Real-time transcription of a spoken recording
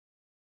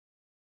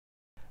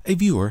A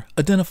viewer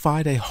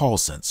identified a Hall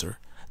sensor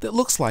that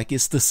looks like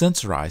it's the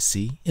sensor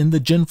IC in the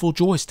Ginfull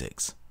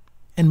joysticks,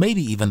 and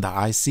maybe even the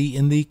IC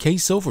in the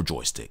K-Silver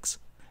joysticks.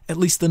 At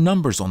least the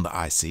numbers on the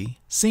IC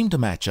seem to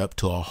match up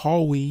to a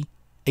Hall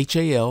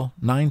HAL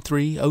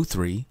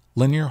 9303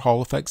 linear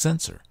Hall effect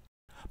sensor.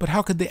 But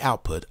how could the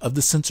output of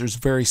the sensors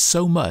vary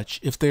so much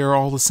if they are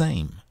all the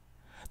same?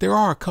 There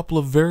are a couple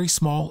of very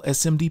small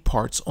SMD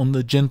parts on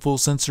the Ginfull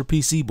sensor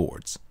PC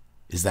boards.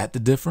 Is that the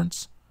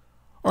difference?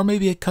 Or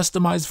maybe a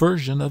customized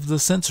version of the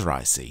sensor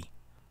IC?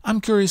 I'm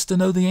curious to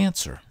know the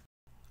answer.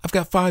 I've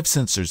got 5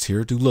 sensors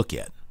here to look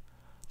at.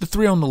 The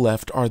 3 on the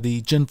left are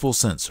the Ginfull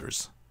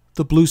sensors.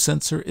 The blue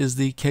sensor is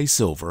the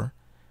K-Silver,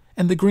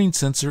 and the green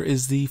sensor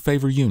is the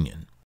Favor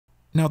Union.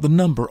 Now the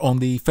number on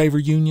the Favor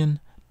Union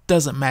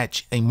doesn't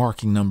match a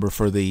marking number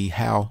for the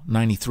HAL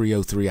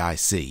 9303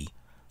 IC,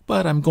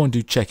 but I'm going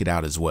to check it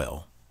out as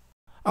well.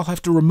 I'll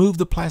have to remove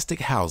the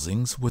plastic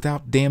housings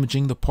without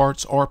damaging the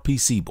parts or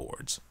PC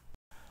boards.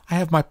 I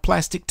have my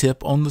plastic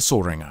tip on the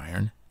soldering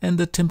iron and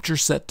the temperature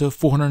set to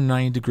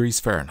 490 degrees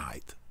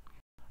Fahrenheit.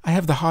 I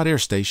have the hot air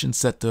station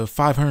set to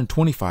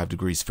 525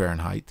 degrees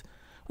Fahrenheit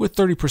with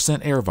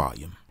 30% air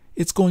volume.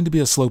 It's going to be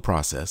a slow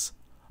process.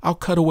 I'll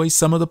cut away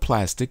some of the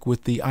plastic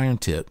with the iron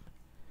tip,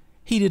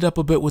 heat it up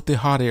a bit with the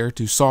hot air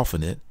to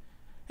soften it,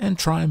 and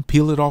try and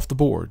peel it off the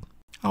board.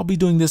 I'll be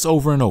doing this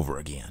over and over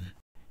again.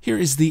 Here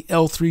is the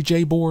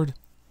L3J board.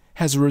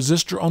 Has a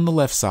resistor on the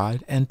left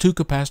side and 2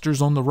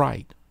 capacitors on the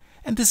right,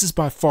 and this is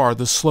by far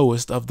the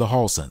slowest of the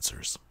Hall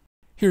sensors.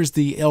 Here's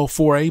the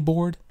L4A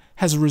board.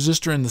 Has a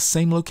resistor in the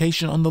same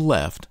location on the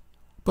left,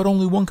 but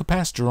only 1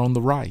 capacitor on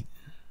the right.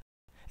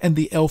 And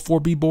the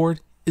L4B board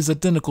is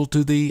identical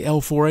to the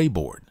L4A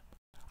board.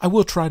 I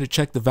will try to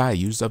check the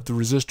values of the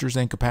resistors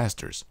and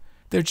capacitors.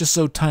 They're just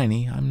so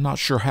tiny, I'm not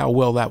sure how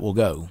well that will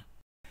go.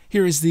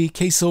 Here is the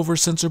K-Silver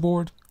sensor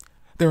board.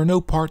 There are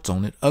no parts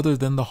on it other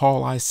than the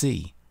Hall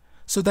IC,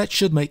 so that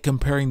should make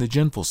comparing the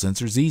Ginfull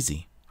sensors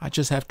easy. I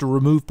just have to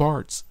remove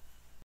parts.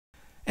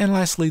 And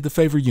lastly, the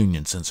Favor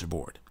Union sensor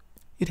board.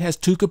 It has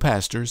 2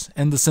 capacitors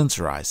and the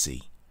sensor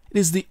IC. It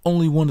is the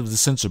only one of the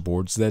sensor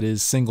boards that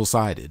is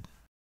single-sided.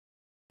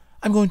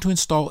 I'm going to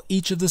install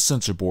each of the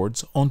sensor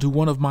boards onto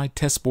one of my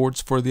test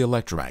boards for the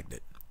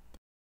electromagnet.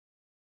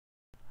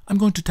 I'm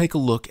going to take a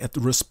look at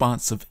the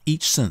response of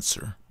each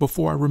sensor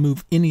before I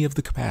remove any of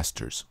the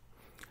capacitors.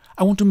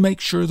 I want to make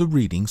sure the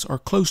readings are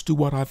close to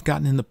what I've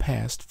gotten in the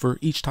past for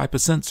each type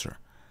of sensor.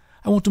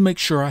 I want to make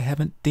sure I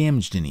haven't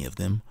damaged any of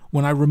them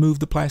when I remove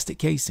the plastic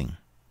casing.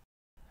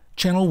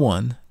 Channel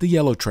 1, the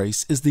yellow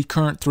trace, is the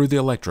current through the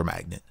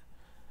electromagnet.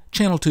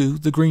 Channel 2,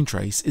 the green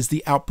trace, is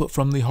the output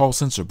from the Hall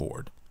sensor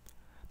board.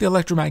 The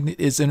electromagnet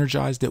is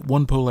energized at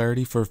 1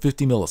 polarity for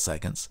 50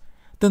 milliseconds,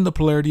 then the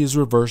polarity is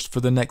reversed for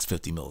the next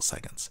 50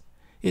 milliseconds.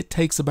 It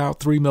takes about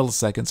 3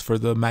 milliseconds for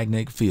the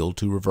magnetic field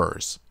to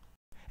reverse.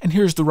 And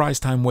here's the rise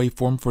time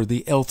waveform for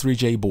the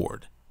L3J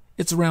board.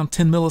 It's around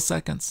 10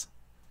 milliseconds.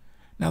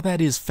 Now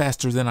that is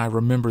faster than I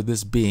remember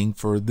this being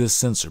for this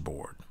sensor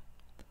board.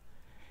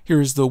 Here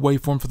is the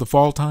waveform for the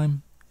fall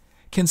time.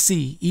 Can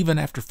see, even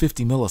after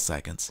 50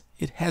 milliseconds,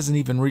 it hasn't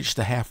even reached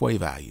the halfway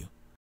value.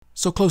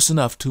 So close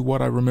enough to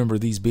what I remember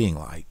these being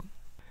like.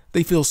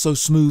 They feel so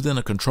smooth in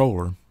a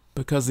controller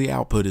because the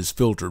output is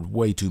filtered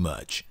way too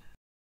much.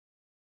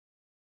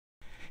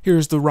 Here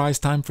is the rise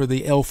time for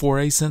the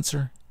L4A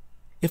sensor.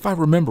 If I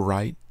remember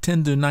right,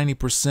 10 to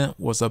 90%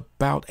 was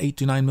about 8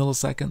 to 9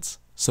 milliseconds,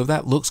 so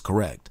that looks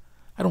correct.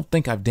 I don't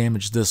think I've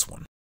damaged this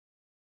one.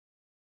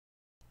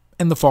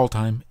 And the fall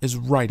time is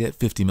right at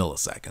 50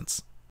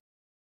 milliseconds.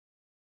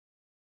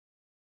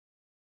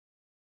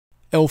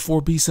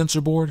 L4B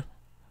sensor board.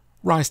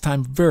 Rise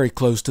time very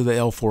close to the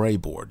L4A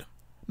board.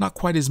 Not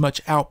quite as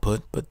much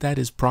output, but that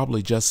is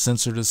probably just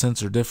sensor to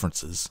sensor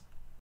differences.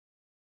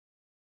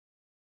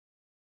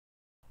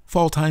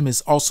 Fall time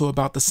is also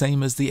about the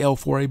same as the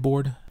L4A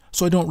board,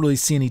 so I don't really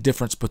see any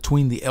difference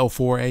between the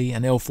L4A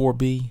and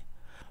L4B.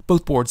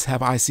 Both boards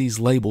have ICs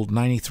labeled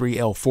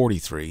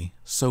 93L43,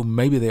 so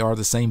maybe they are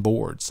the same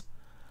boards.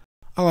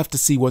 I'll have to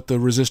see what the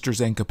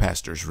resistors and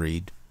capacitors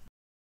read.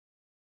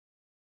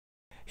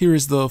 Here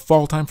is the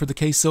fall time for the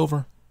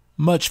K-Silver.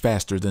 Much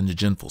faster than the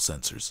Ginfull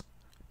sensors.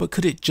 But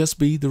could it just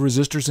be the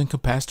resistors and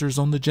capacitors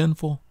on the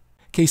Ginfull?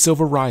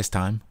 K-Silver rise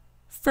time.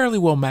 Fairly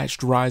well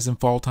matched rise and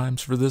fall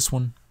times for this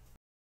one.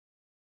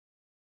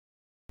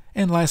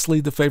 And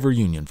lastly, the Favor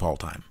Union fall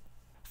time.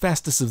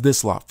 Fastest of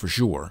this lot for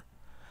sure,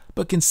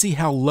 but can see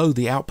how low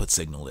the output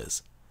signal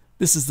is.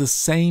 This is the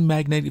same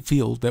magnetic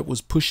field that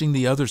was pushing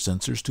the other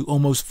sensors to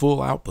almost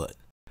full output.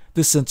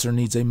 This sensor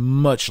needs a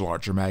much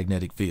larger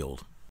magnetic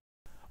field.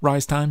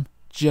 Rise time,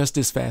 just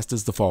as fast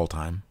as the fall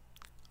time.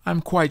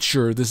 I'm quite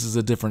sure this is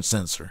a different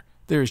sensor.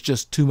 There is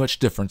just too much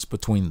difference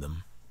between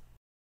them.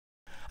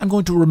 I'm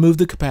going to remove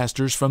the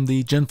capacitors from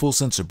the Ginfull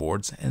sensor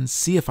boards and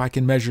see if I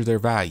can measure their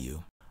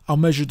value. I'll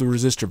measure the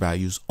resistor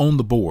values on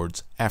the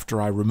boards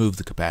after I remove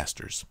the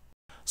capacitors.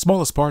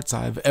 Smallest parts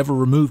I've ever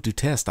removed to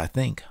test, I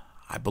think.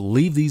 I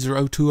believe these are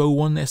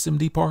 0201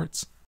 SMD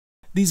parts.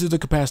 These are the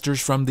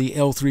capacitors from the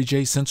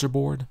L3J sensor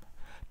board.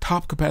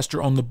 Top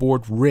capacitor on the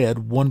board read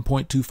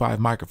 1.25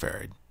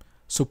 microfarad,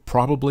 so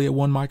probably a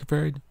 1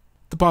 microfarad.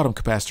 The bottom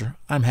capacitor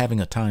I'm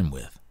having a time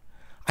with.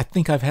 I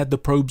think I've had the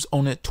probes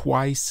on it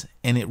twice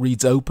and it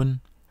reads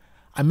open.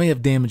 I may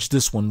have damaged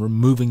this one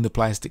removing the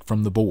plastic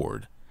from the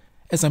board,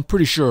 as I'm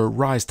pretty sure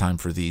rise time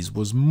for these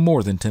was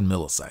more than 10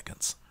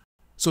 milliseconds.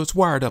 So it's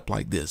wired up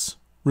like this.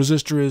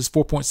 Resistor is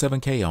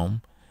 4.7 k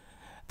ohm.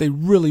 They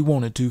really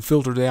wanted to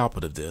filter the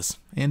output of this,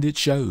 and it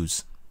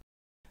shows.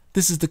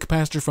 This is the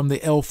capacitor from the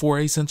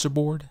L4A sensor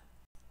board,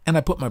 and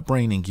I put my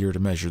brain in gear to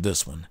measure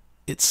this one.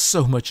 It's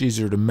so much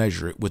easier to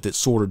measure it with it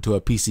soldered to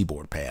a PC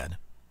board pad.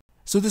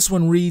 So this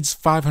one reads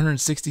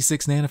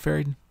 566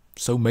 nanofarad,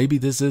 so maybe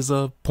this is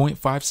a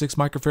 0.56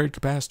 microfarad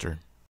capacitor.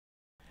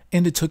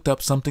 And it's hooked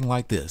up something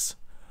like this.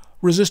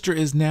 Resistor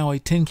is now a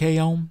 10 k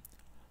ohm,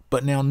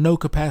 but now no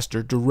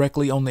capacitor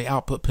directly on the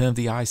output pin of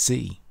the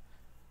IC.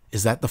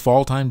 Is that the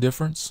fall time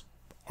difference?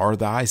 Are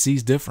the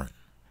ICs different?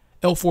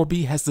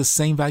 L4B has the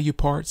same value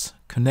parts,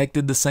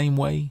 connected the same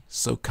way,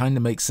 so kinda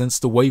makes sense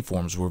the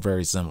waveforms were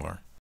very similar.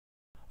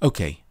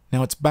 Okay,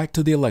 now it's back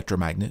to the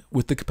electromagnet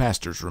with the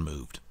capacitors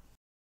removed.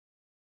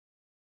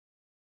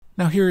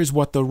 Now here is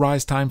what the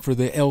rise time for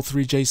the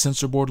L3J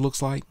sensor board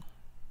looks like.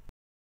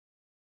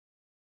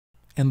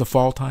 And the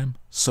fall time,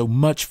 so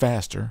much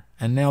faster,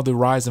 and now the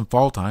rise and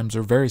fall times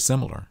are very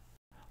similar.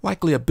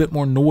 Likely a bit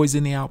more noise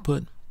in the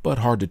output, but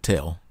hard to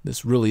tell.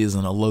 This really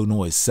isn't a low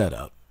noise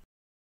setup.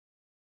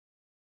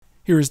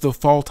 Here is the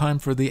fall time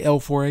for the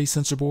L4A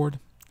sensor board.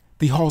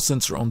 The Hall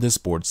sensor on this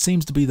board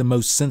seems to be the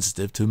most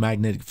sensitive to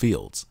magnetic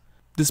fields.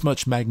 This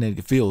much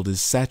magnetic field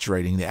is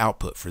saturating the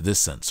output for this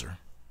sensor.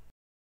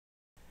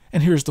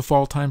 And here's the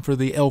fall time for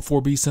the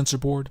L4B sensor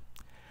board.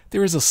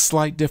 There is a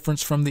slight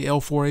difference from the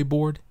L4A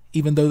board,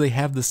 even though they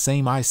have the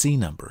same IC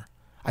number.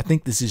 I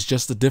think this is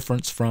just a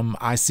difference from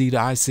IC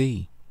to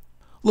IC.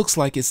 Looks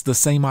like it's the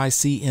same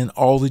IC in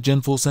all the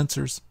Ginfull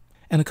sensors,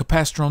 and a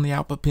capacitor on the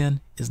output pin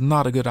is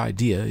not a good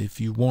idea if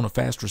you want a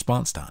fast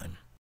response time.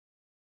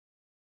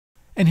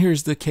 And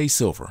here's the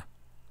K-Silver.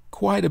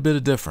 Quite a bit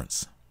of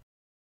difference.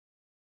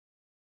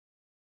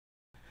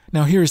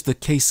 Now here's the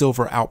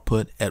K-Silver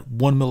output at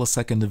 1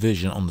 millisecond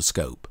division on the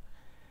scope.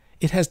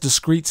 It has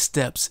discrete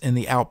steps in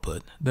the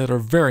output that are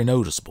very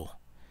noticeable,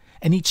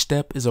 and each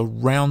step is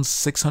around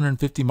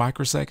 650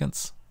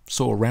 microseconds,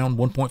 so around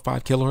 1.5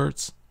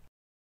 kilohertz.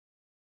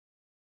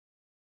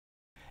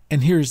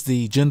 And here's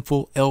the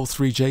Ginfull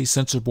L3J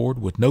sensor board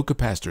with no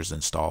capacitors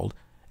installed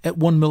at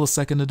 1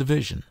 millisecond of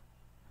division.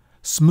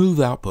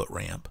 Smooth output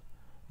ramp,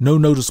 no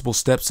noticeable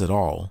steps at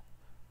all,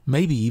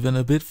 maybe even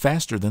a bit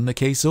faster than the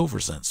K-Silver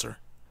sensor.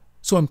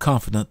 So I'm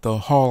confident the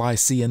Hall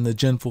IC in the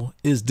Ginfull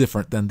is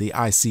different than the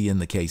IC in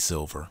the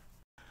K-Silver.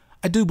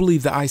 I do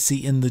believe the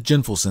IC in the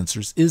Ginfull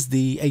sensors is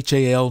the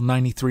HAL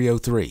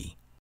 9303.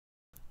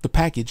 The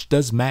package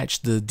does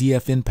match the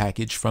DFN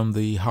package from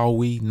the Hall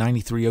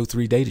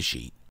 9303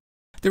 datasheet.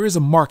 There is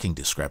a marking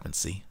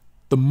discrepancy.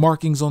 The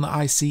markings on the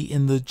IC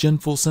in the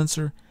Ginfull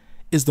sensor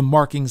is the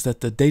markings that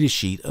the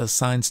datasheet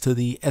assigns to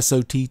the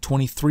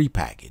SOT23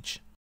 package,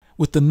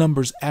 with the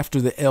numbers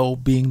after the L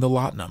being the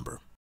lot number.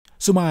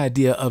 So my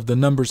idea of the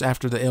numbers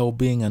after the L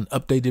being an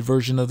updated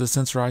version of the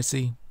sensor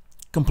IC,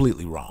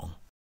 completely wrong.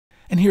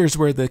 And here's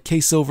where the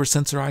K-Silver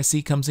sensor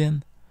IC comes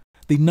in.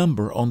 The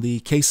number on the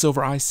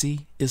K-Silver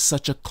IC is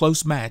such a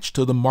close match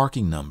to the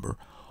marking number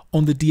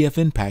on the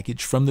DFN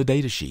package from the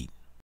datasheet.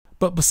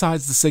 But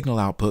besides the signal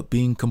output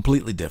being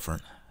completely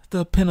different,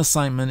 the pin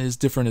assignment is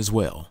different as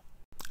well.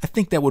 I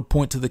think that would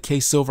point to the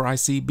K-Silver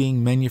IC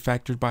being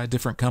manufactured by a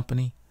different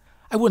company.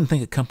 I wouldn't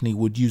think a company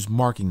would use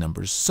marking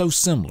numbers so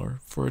similar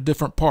for a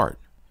different part.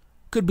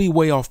 Could be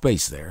way off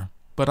base there,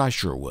 but I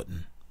sure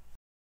wouldn't.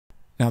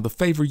 Now the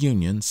Favor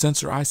Union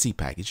sensor IC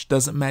package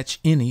doesn't match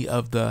any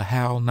of the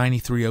HAL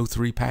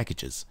 9303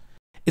 packages.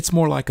 It's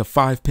more like a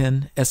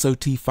 5-pin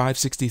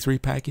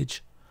SOT563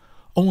 package.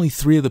 Only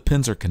 3 of the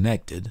pins are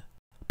connected.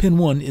 Pin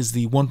 1 is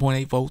the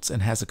 1.8 volts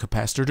and has a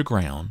capacitor to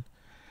ground.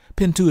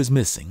 Pin 2 is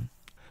missing.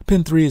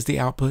 Pin 3 is the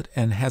output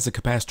and has a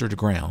capacitor to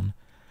ground.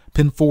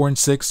 Pin 4 and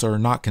 6 are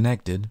not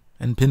connected,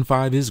 and Pin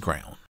 5 is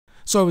ground.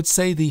 So I would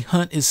say the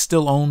hunt is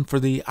still on for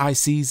the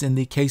ICs in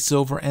the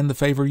K-Silver and the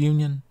Favor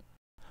Union.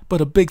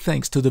 But a big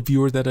thanks to the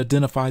viewer that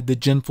identified the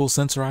Ginfull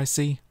sensor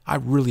IC. I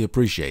really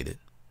appreciate it.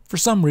 For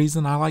some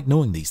reason, I like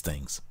knowing these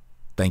things.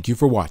 Thank you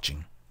for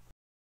watching.